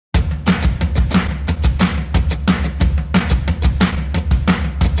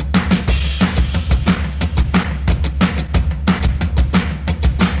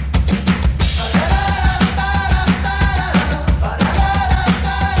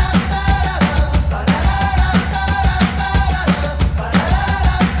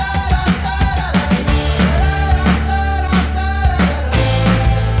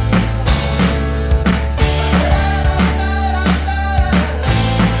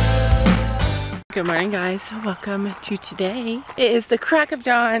Good morning, guys. Welcome to today. It is the crack of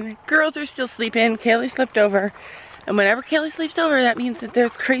dawn. Girls are still sleeping. Kaylee slept over. And whenever Kaylee sleeps over, that means that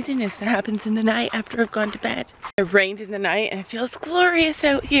there's craziness that happens in the night after I've gone to bed. It rained in the night and it feels glorious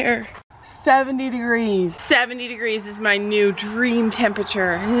out here. 70 degrees. 70 degrees is my new dream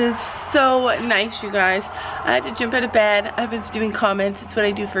temperature. It is so nice, you guys. I had to jump out of bed. I was doing comments. It's what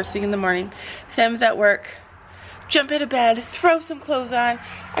I do first thing in the morning. Sam's at work. Jump out of bed, throw some clothes on.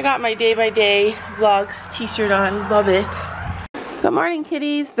 I got my Day by Day Vlogs t-shirt on, love it. Good morning,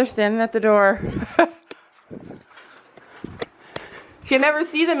 kitties. They're standing at the door. You can never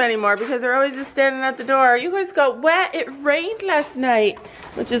see them anymore because they're always just standing at the door. You guys got wet, it rained last night,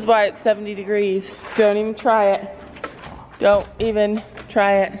 which is why it's 70 degrees. Don't even try it. Don't even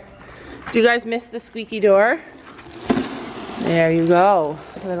try it. Do you guys miss the squeaky door? There you go,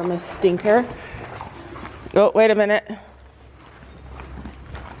 little Miss Stinker. Oh, wait a minute.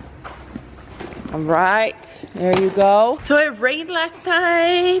 All right, there you go. So it rained last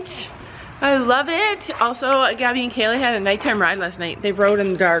night. I love it. Also, Gabby and Kaylee had a nighttime ride last night. They rode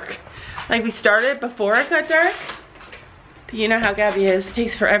in the dark. Like, we started before it got dark. But you know how Gabby is, it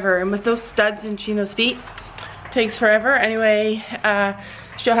takes forever. And with those studs in Chino's feet, it takes forever. Anyway,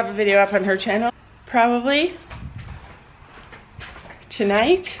 she'll have a video up on her channel, probably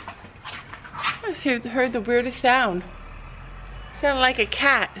tonight. I heard the weirdest sound. Sounded like a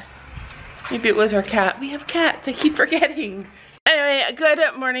cat. Maybe it was our cat. We have cats, I keep forgetting. Anyway, good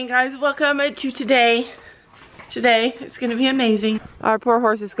morning, guys. Welcome to today. Today is gonna be amazing. Our poor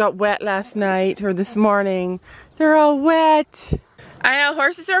horses got wet last night or this morning. They're all wet. I know,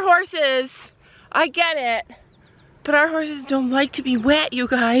 horses are horses. I get it. But our horses don't like to be wet, you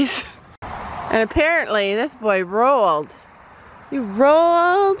guys. And apparently this boy rolled. You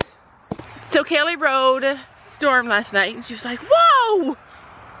rolled. So Kaylee rode Storm last night and she was like, whoa,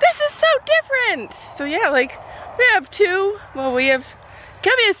 this is so different. So yeah, like we have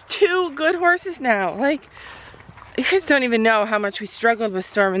Gabby has two good horses now. Like, you guys don't even know how much we struggled with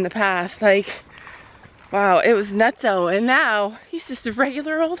Storm in the past. Like, wow, it was nutso. And now he's just a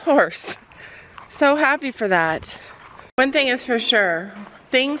regular old horse. So happy for that. One thing is for sure,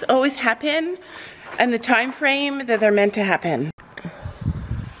 things always happen in the time frame that they're meant to happen.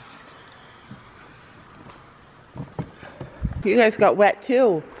 You guys got wet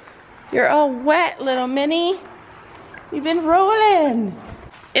too. You're all wet, little Minnie. You've been rolling.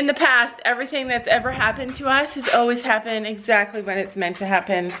 In the past, everything that's ever happened to us has always happened exactly when it's meant to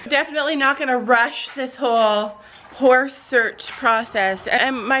happen. Definitely not gonna rush this whole horse search process.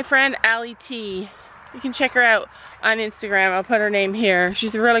 And my friend Allie T, you can check her out on Instagram. I'll put her name here.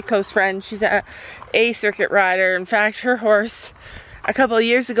 She's a really close friend. She's a circuit rider. In fact, her horse a couple of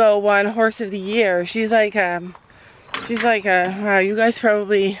years ago won Horse of the Year. She's like wow, you guys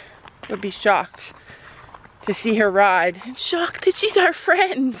probably would be shocked to see her ride. And shocked that she's our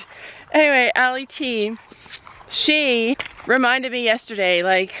friend. Anyway, Allie T, she reminded me yesterday,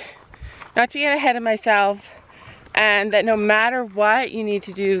 like, not to get ahead of myself, and that no matter what, you need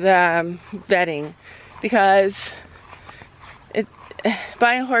to do the vetting, because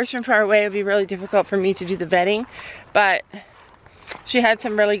buying a horse from far away would be really difficult for me to do the vetting. But she had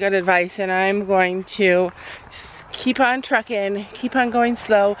some really good advice, and I'm going to keep on trucking, keep on going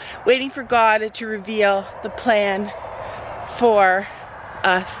slow, waiting for God to reveal the plan for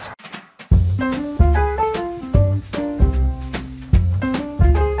us.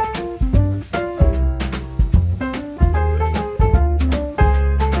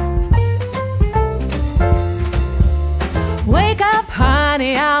 Wake up,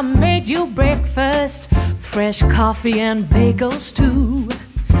 honey, I made you breakfast, fresh coffee and bagels too.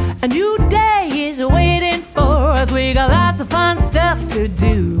 A new day is waiting for us, we got lots of fun stuff to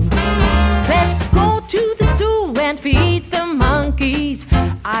do. Let's go to the zoo and feed the monkeys.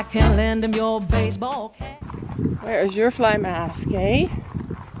 I can lend them your baseball cap. Where's your fly mask, eh?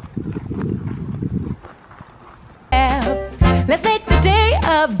 Let's make the day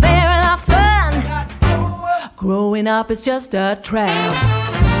a barrel of fun. Growing up is just a trap.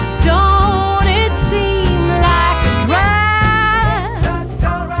 Don't it seem like a drag?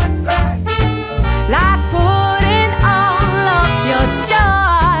 Like putting all of your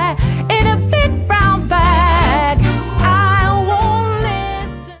joy in a big brown bag. I won't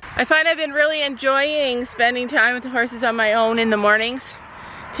listen. I find I've been really enjoying spending time with the horses on my own in the mornings,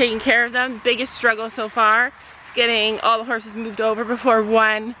 taking care of them. Biggest struggle so far is getting all the horses moved over before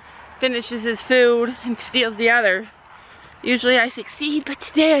one finishes his food and steals the other. Usually I succeed, but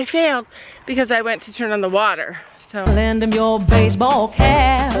today I failed because I went to turn on the water. So lend him your baseball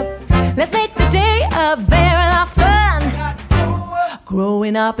cap. Let's make the day a barrel of fun.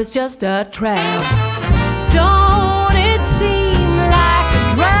 Growing up is just a trap. Don't it seem like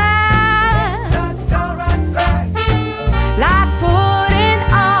a drag? Like putting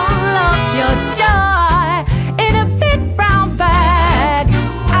all of your joy in a big brown bag.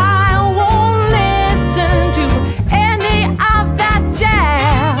 I won't listen to any of that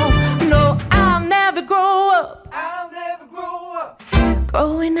jazz. No, I'll never grow up. I'll never grow up.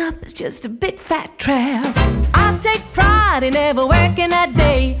 Growing up is just a big fat trap. I take pride in never working a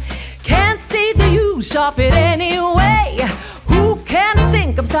day. Can't see the use of it anyway. Who can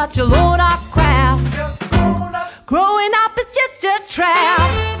think I'm such a load of crap? Growing up is just a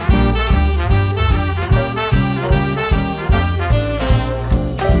trap.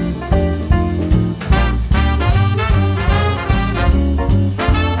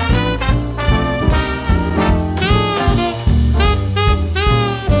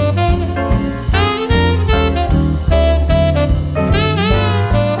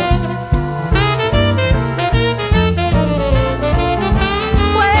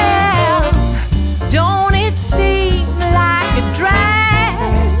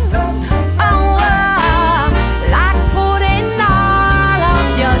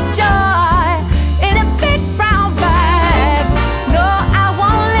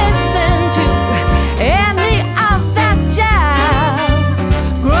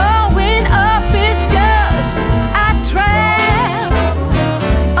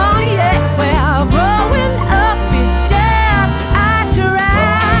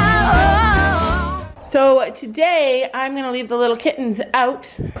 Today I'm going to leave the little kittens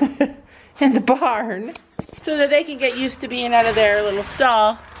out in the barn so that they can get used to being out of their little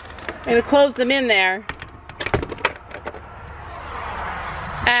stall. I'm going to close them in there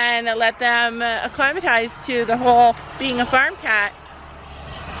and let them acclimatize to the whole being a farm cat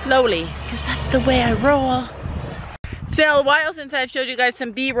slowly, because that's the way I roll. It's been a while since I've showed you guys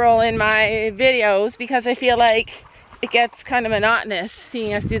some B-roll in my videos because I feel like it gets kind of monotonous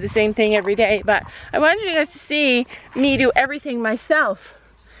seeing us do the same thing every day, but I wanted you guys to see me do everything myself.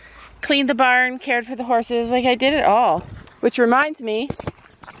 Cleaned the barn, cared for the horses, like I did it all. Which reminds me,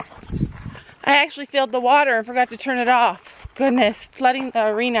 I actually filled the water and forgot to turn it off. Goodness, flooding the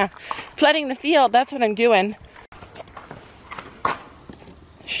arena, flooding the field, that's what I'm doing.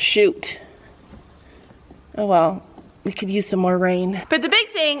 Shoot. Oh well, we could use some more rain. But the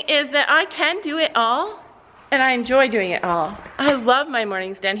big thing is that I can do it all. And I enjoy doing it all. I love my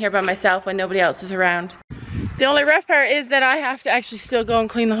mornings down here by myself when nobody else is around. The only rough part is that I have to actually still go and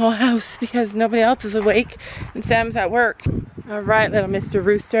clean the whole house because nobody else is awake and Sam's at work. All right, little Mr.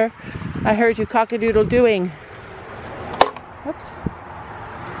 Rooster. I heard you cock-a-doodle doing. Oops.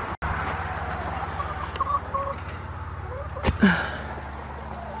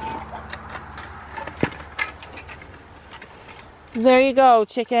 There you go,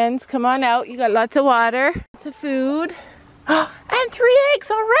 chickens. Come on out. You got lots of water, lots of food. Oh, and 3 eggs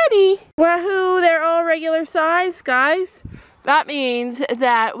already. Wahoo, they're all regular size, guys. That means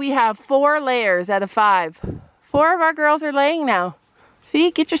that we have 4 layers out of 5. 4 of our girls are laying now. See,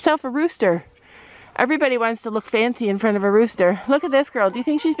 get yourself a rooster. Everybody wants to look fancy in front of a rooster. Look at this girl. Do you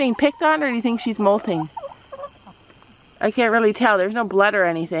think she's being picked on or do you think she's molting? I can't really tell. There's no blood or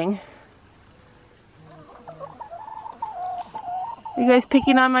anything. You guys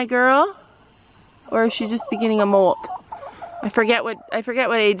picking on my girl? Or is she just beginning a molt? I forget what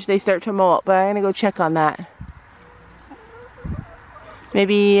age they start to molt, but I'm gonna go check on that.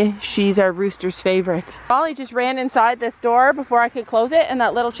 Maybe she's our rooster's favorite. Molly just ran inside this door before I could close it, and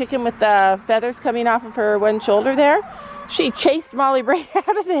that little chicken with the feathers coming off of her one shoulder there, she chased Molly right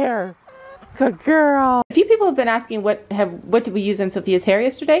out of there. Good girl. A few people have been asking what did we use on Sophia's hair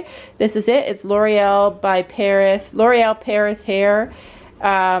yesterday. This is it. It's L'Oreal Paris Hair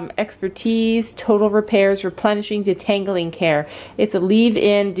Expertise Total Repairs Replenishing Detangling Care. It's a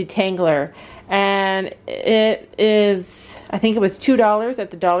leave-in detangler, and it is, I think it was $2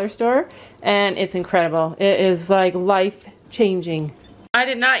 at the dollar store, and it's incredible. It is like life-changing. I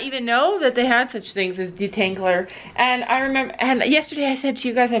did not even know that they had such things as detangler. And I remember, and yesterday I said to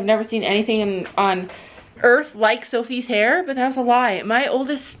you guys, I've never seen anything on earth like Sophie's hair, but that's a lie. My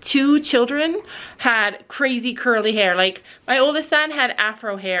oldest 2 children had crazy curly hair. Like, my oldest son had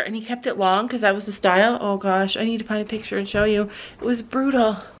afro hair, and he kept it long because that was the style. Oh gosh, I need to find a picture and show you. It was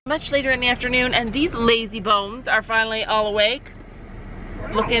brutal. Much later in the afternoon, and these lazy bones are finally all awake.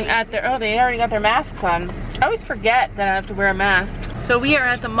 Looking at their, oh, they already got their masks on. I always forget that I have to wear a mask. So we are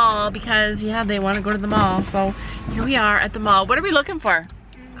at the mall because, yeah, they want to go to the mall. So here we are at the mall. What are we looking for?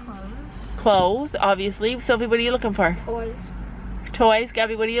 Clothes. Clothes, obviously. Sophie, what are you looking for? Toys. Toys.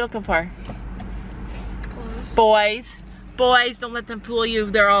 Gabby, what are you looking for? Clothes. Boys. boys. Don't let them fool you.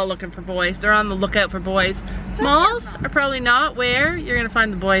 They're all looking for boys. They're on the lookout for boys. Smalls are probably not where. You're gonna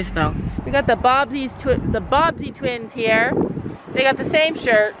find the boys though. We got the Bobsy twins here. They got the same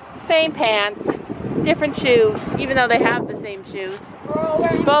shirt, same pants, different shoes, even though they have the same shoes.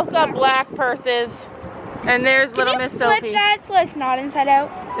 Both got black purses. And there's little Miss Sophie. Flip that so it's not inside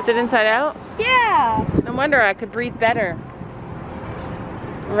out. Is it inside out? Yeah. No wonder I could breathe better.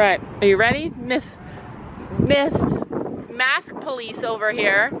 Right, are you ready? Miss Mask Police over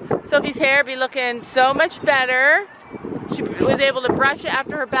here. Sophie's hair be looking so much better. She was able to brush it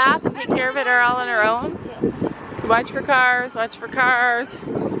after her bath and take care of it all on her own. Watch for cars, watch for cars.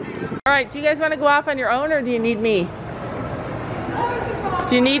 All right, do you guys want to go off on your own or do you need me?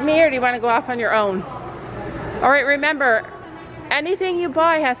 Do you need me or do you want to go off on your own? All right, remember, anything you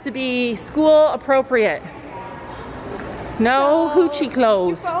buy has to be school appropriate. No hoochie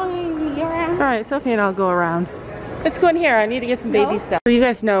clothes. You're following me around. All right, Sophie and I'll go around. Let's go in here. I need to get some baby stuff. So you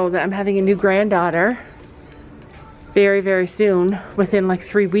guys know that I'm having a new granddaughter very, very soon. Within like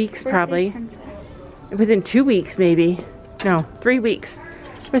 3 weeks, probably. Within 2 weeks, maybe. No, 3 weeks.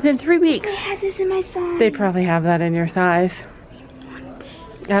 Within 3 weeks. I had this in my size. They probably have that in your size.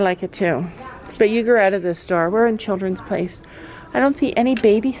 I like it too. But you grew out of this store. We're in Children's Place. I don't see any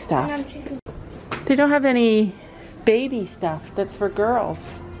baby stuff. They don't have any baby stuff that's for girls.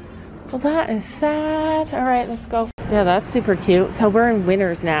 Well, that is sad. All right, let's go. Yeah, that's super cute. So we're in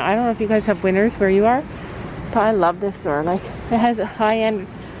Winners now. I don't know if you guys have Winners where you are, but I love this store. Like, it has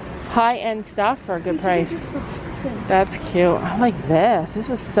high-end stuff for a good price. That's cute. I like this. This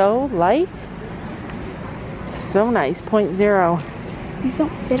is so light. So nice. 0.0. These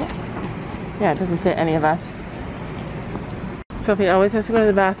don't fit us. Yeah, it doesn't fit any of us. Sophie always has to go to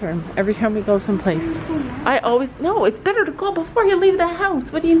the bathroom every time we go someplace. No, it's better to go before you leave the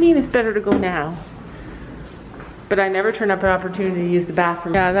house. What do you mean it's better to go now? But I never turn up an opportunity to use the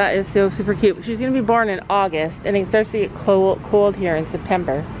bathroom. Yeah, that is so super cute. She's gonna be born in August and it starts to get cold here in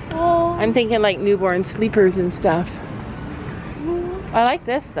September. Oh. I'm thinking like newborn sleepers and stuff. I like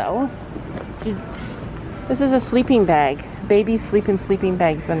this though. This is a sleeping bag. Babies sleep in sleeping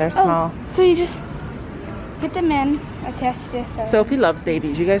bags when they're small. So you just put them in, attach this. Sophie loves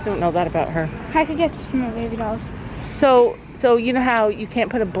babies. You guys don't know that about her. I could get some more baby dolls. So you know how you can't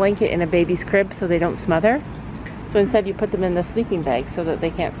put a blanket in a baby's crib so they don't smother? So instead you put them in the sleeping bag so that they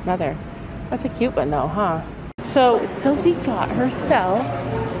can't smother. That's a cute one though, huh? So Sophie got herself,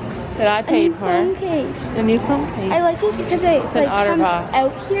 that I paid for, phone case. A new phone case. I like it because it like comes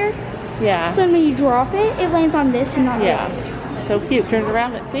out here. Yeah. So when you drop it, it lands on this and not this. Yeah. So cute. Turn it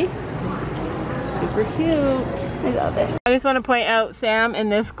around and see. Super cute. I love it. I just want to point out Sam in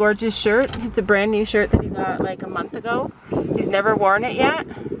this gorgeous shirt. It's a brand new shirt that he got like a month ago. He's never worn it yet.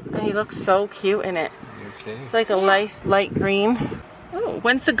 And he looks so cute in it. Okay. It's like a nice light green. Oh,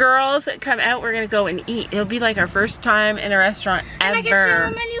 once the girls come out, we're going to go and eat. It'll be like our first time in a restaurant ever. And I get to show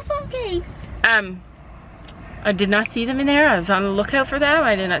them my new phone case. I did not see them in there. I was on the lookout for them.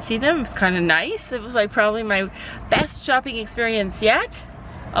 I did not see them. It was kind of nice. It was like probably my best shopping experience yet.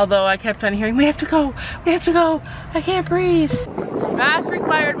 Although I kept on hearing, we have to go, we have to go. I can't breathe. Mask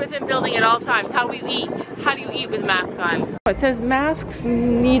required within building at all times. How we eat. How do you eat with mask on? It says masks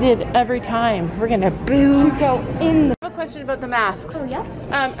needed every time. We're gonna boo. Go in. I have a question about the masks. Oh,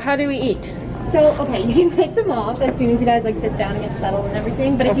 yeah? How do we eat? So, okay, you can take them off as soon as you guys like sit down and get settled and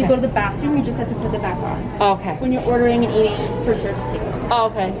everything, but if you go to the bathroom, you just have to put them back on. Okay. When you're ordering and eating, for sure, just take them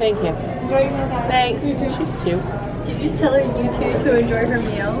off. Okay, thank you. Enjoy your meal, guys. Thanks. She's cute. Did you just tell her you two to enjoy her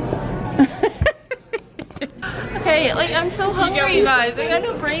meal? Okay, like I'm so hungry, you guys. I got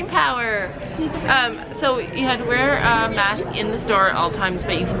no brain power. So you had to wear a mask in the store at all times,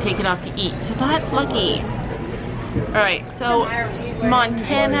 but you can take it off to eat. So that's lucky. All right, so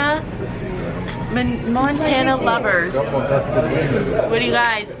Montana lovers. What do you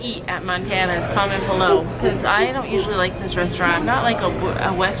guys eat at Montana's? Comment below, because I don't usually like this restaurant. I'm not like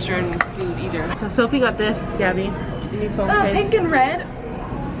a Western food either. So Sophie got this, Gabby. New phone case. Pink and red.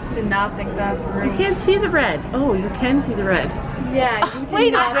 Did not think that's great. You can't see the red. Oh, you can see the red. Yeah.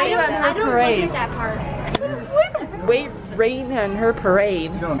 Wait, I don't look at that part. Wait, rain on her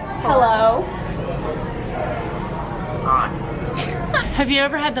parade. Hello. Have you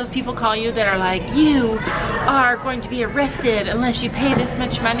ever had those people call you that are like, you are going to be arrested unless you pay this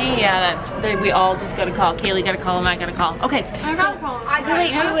much money? Yeah, we all just got to call. Kaylee got to call and I got to call. Okay. I got a call.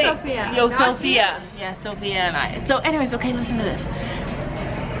 Wait. Sophia. Yo, Sophia. Yeah, Sophia and I. So anyways, okay, listen to this.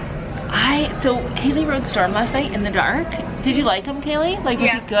 So Kaylee rode Storm last night in the dark. Did you like him, Kaylee? Like, was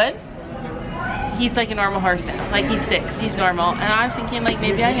he good? He's like a normal horse now. Like, he's fixed. He's normal. And I was thinking, like,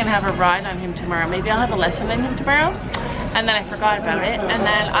 maybe I'm going to have a ride on him tomorrow. Maybe I'll have a lesson on him tomorrow. and then I forgot about it, and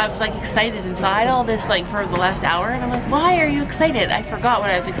then I was like excited inside all this like for the last hour, and I'm like, why are you excited? I forgot what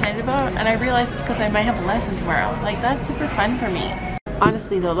I was excited about, and I realized it's because I might have a lesson tomorrow. Like, that's super fun for me.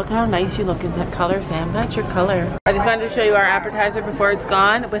 Honestly though, look how nice you look in that color, Sam. That's your color. I just wanted to show you our appetizer before it's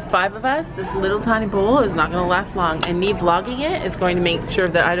gone. With 5 of us, this little tiny bowl is not gonna last long, and me vlogging it is going to make sure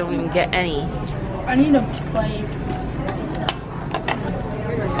that I don't even get any. I need a plate.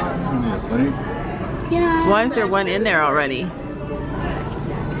 Yeah. Why is there one in there already?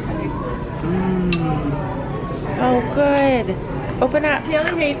 So good. Open up. The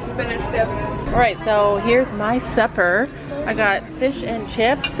other hates spinach dip. Alright, so here's my supper. I got fish and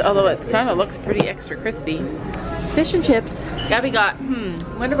chips, although it kind of looks pretty extra crispy. Fish and chips. Gabby got,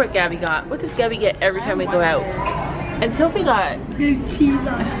 wonder what Gabby got. What does Gabby get every time we go out? And Sophie got cheese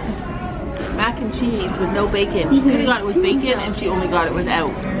on it. mac and cheese with no bacon. She could have got it with bacon and she only got it without.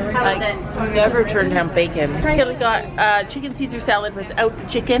 How Like, was it? I've never turned down bacon. Kelly got chicken Caesar salad without the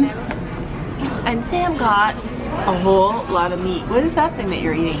chicken. And Sam got a whole lot of meat. What is that thing that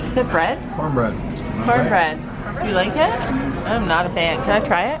you're eating? Is it bread? Cornbread. Cornbread. You like it? I'm not a fan. Can I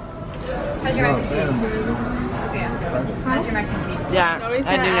try it? How's your mac and cheese? How's your mac and cheese? Yeah,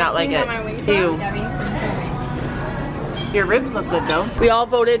 I do not like it. Ew. Debbie? Your ribs look good though. We all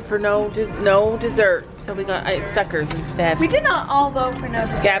voted for no dessert, so we got suckers instead. We did not all vote for no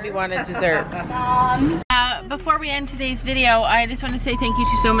dessert. Gabby wanted dessert. Before we end today's video, I just want to say thank you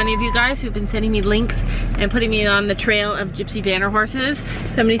to so many of you guys who've been sending me links and putting me on the trail of Gypsy Vanner horses.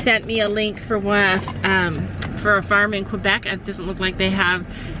 Somebody sent me a link for a farm in Quebec. It doesn't look like they have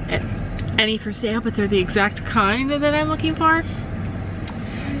any for sale, but they're the exact kind that I'm looking for.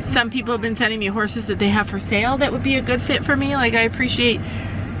 Some people have been sending me horses that they have for sale that would be a good fit for me. Like, I appreciate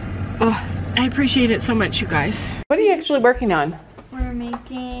it so much, you guys. What are you actually working on? We're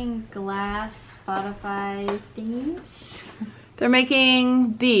making glass Spotify thingies. They're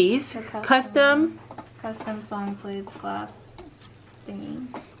making these custom song plates glass thingy.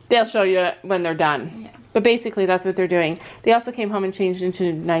 They'll show you when they're done. Yeah. But basically that's what they're doing. They also came home and changed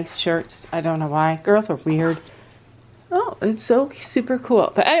into nice shirts. I don't know why. Girls are weird. Oh, it's so super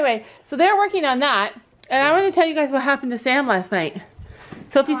cool. But anyway, so they're working on that. And I want to tell you guys what happened to Sam last night.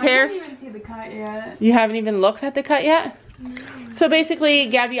 Sophie's hair. I didn't even see the cut yet. You haven't even looked at the cut yet? No. So basically,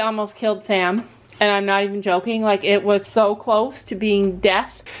 Gabby almost killed Sam. And I'm not even joking. Like, it was so close to being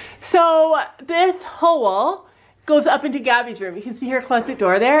death. So this hole goes up into Gabby's room. You can see her closet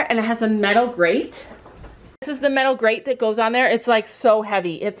door there, and it has a metal grate. This is the metal grate that goes on there. It's like so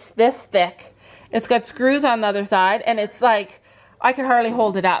heavy. It's this thick. It's got screws on the other side, and it's like, I could hardly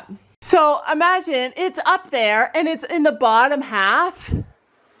hold it up. So imagine it's up there, and it's in the bottom half,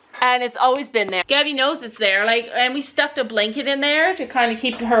 and it's always been there. Gabby knows it's there, like, and we stuffed a blanket in there to kind of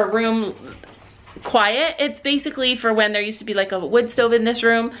keep her room quiet. It's basically for when there used to be like a wood stove in this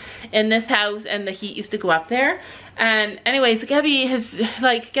room, in this house, and the heat used to go up there. And anyways, Gabby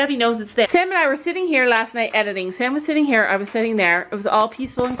knows it's there. Sam and I were sitting here last night editing. Sam was sitting here, I was sitting there. It was all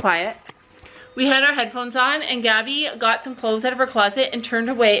peaceful and quiet. We had our headphones on, and Gabby got some clothes out of her closet and turned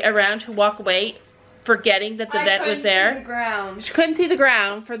around to walk away, forgetting that the vet was there. See the ground. She couldn't see the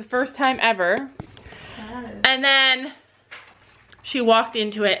ground for the first time ever. And then she walked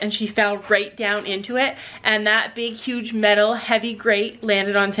into it, and she fell right down into it, and that big huge metal heavy grate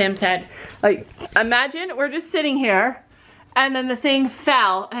landed on Sam's head. Like, imagine we're just sitting here, and then the thing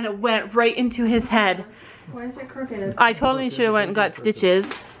fell and it went right into his head. Why is it crooked? I totally should have went and got stitches.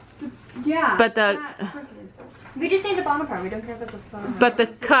 Yeah. But the we just need the bottom part. We don't care about the front. but the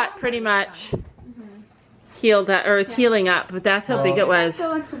cut pretty much healed up, or it's healing up, but that's how big it was.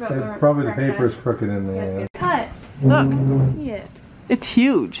 Probably the paper's crooked in there. Cut. Look, See it. it's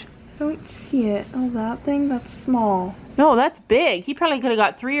huge. I don't see it. Oh, that thing? That's small. No, that's big. He probably could have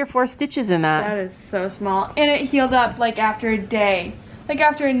got 3 or 4 stitches in that. That is so small. And it healed up like after a day. Like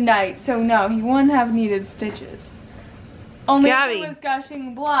after a night. So no, he wouldn't have needed stitches. Only Gabby. if it was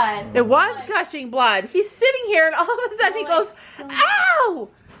gushing blood. It was gushing blood. He's sitting here, and all of a sudden he goes, ow!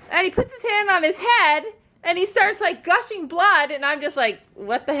 And he puts his hand on his head, and he starts like gushing blood, and I'm just like,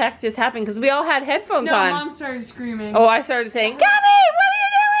 what the heck just happened? Because we all had headphones No, on. Mom started screaming. Oh, I started saying, Gabby, what are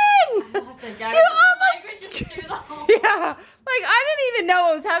you doing? You almost... Yeah, like I didn't even know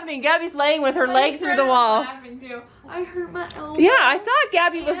what was happening. Gabby's laying with her leg through the wall. I hurt my elbow. Yeah, I thought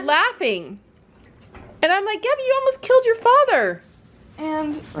Gabby was laughing. And I'm like, Gabby, you almost killed your father.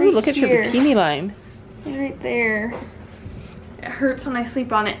 And right Ooh, look at your here. bikini line. Right there. It hurts when I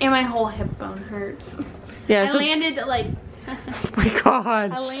sleep on it, and my whole hip bone hurts. Yeah, I landed like... Oh my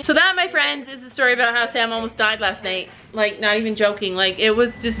god. So that, my friends, is the story about how Sam almost died last night. Like, not even joking. Like, it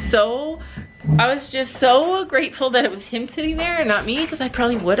was just so I was just so grateful that it was him sitting there and not me, because I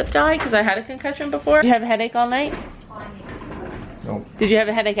probably would have died because I had a concussion before. Did you have a headache all night? Nope. Did you have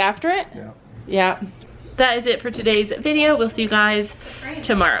a headache after it? Yeah. Yeah. That is it for today's video. We'll see you guys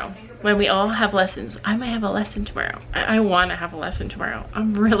tomorrow when we all have lessons. I might have a lesson tomorrow. I want to have a lesson tomorrow.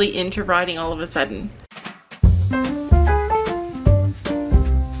 I'm really into riding all of a sudden.